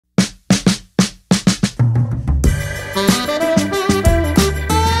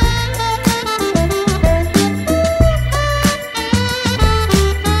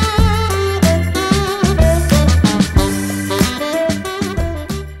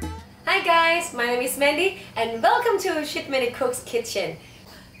Hi guys, my name is Mandy and welcome to ShitMendyCooks kitchen.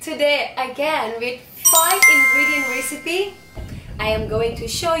 Today again with 5 ingredient recipe, I am going to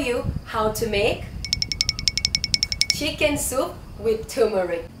show you how to make chicken soup with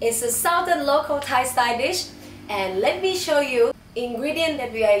turmeric. It's a southern local Thai style dish, and let me show you ingredient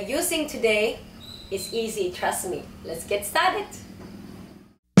that we are using today. It's easy, trust me. Let's get started.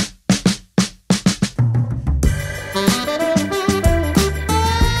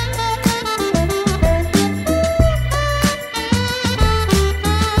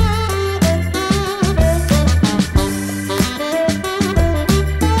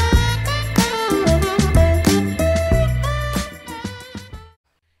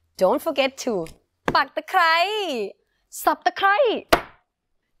 Don't forget to ปักตะไคร้ สับตะไคร้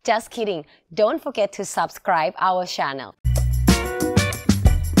Just kidding. Don't forget to subscribe our channel.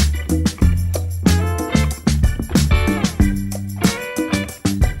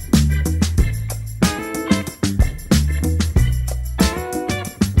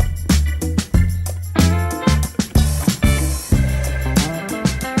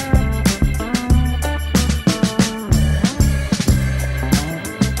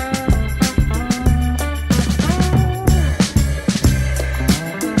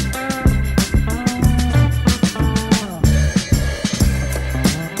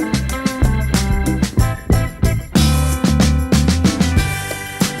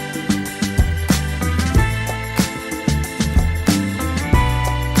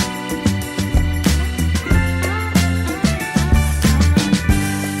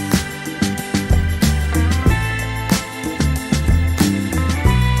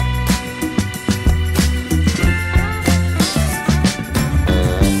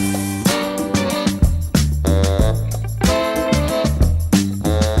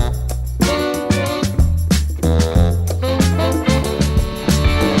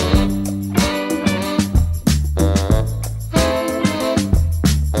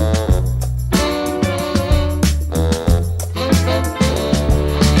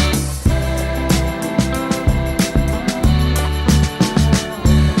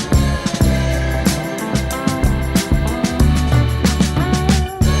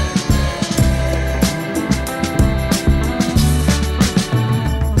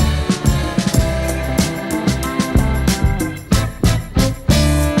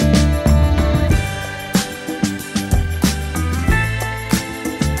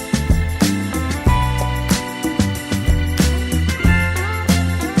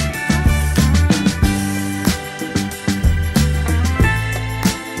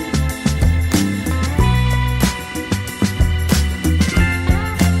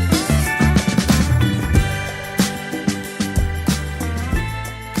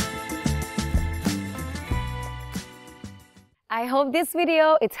 I hope this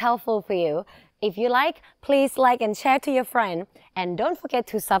video is helpful for you. If you like, please like and share to your friend. And don't forget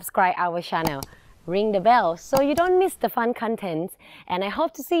to subscribe our channel. Ring the bell so you don't miss the fun content. And I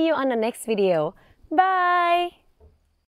hope to see you on the next video. Bye!